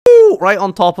right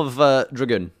on top of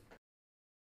Dragoon.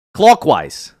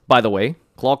 Clockwise, by the way.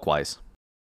 Clockwise.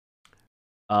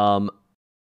 So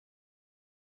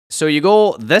you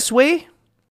go this way?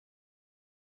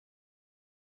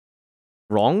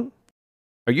 Wrong?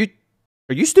 Are you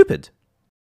stupid?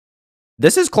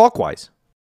 This is clockwise.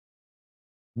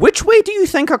 Which way do you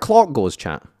think a clock goes,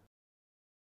 chat?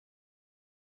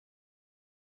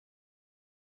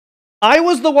 I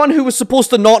was the one who was supposed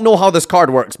to not know how this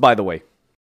card works, by the way.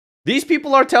 These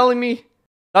people are telling me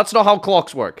that's not how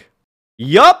clocks work.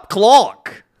 Yup,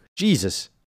 clock. Jesus.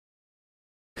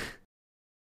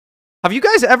 Have you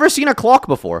guys ever seen a clock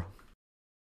before?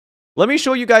 Let me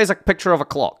show you guys a picture of a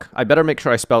clock. I better make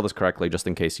sure I spell this correctly, just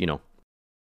in case, you know.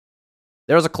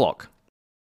 There's a clock.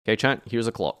 Okay, chat, here's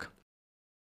a clock.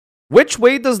 Which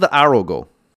way does the arrow go?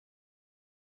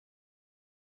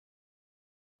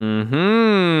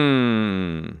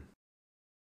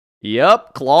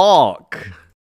 Yup, clock.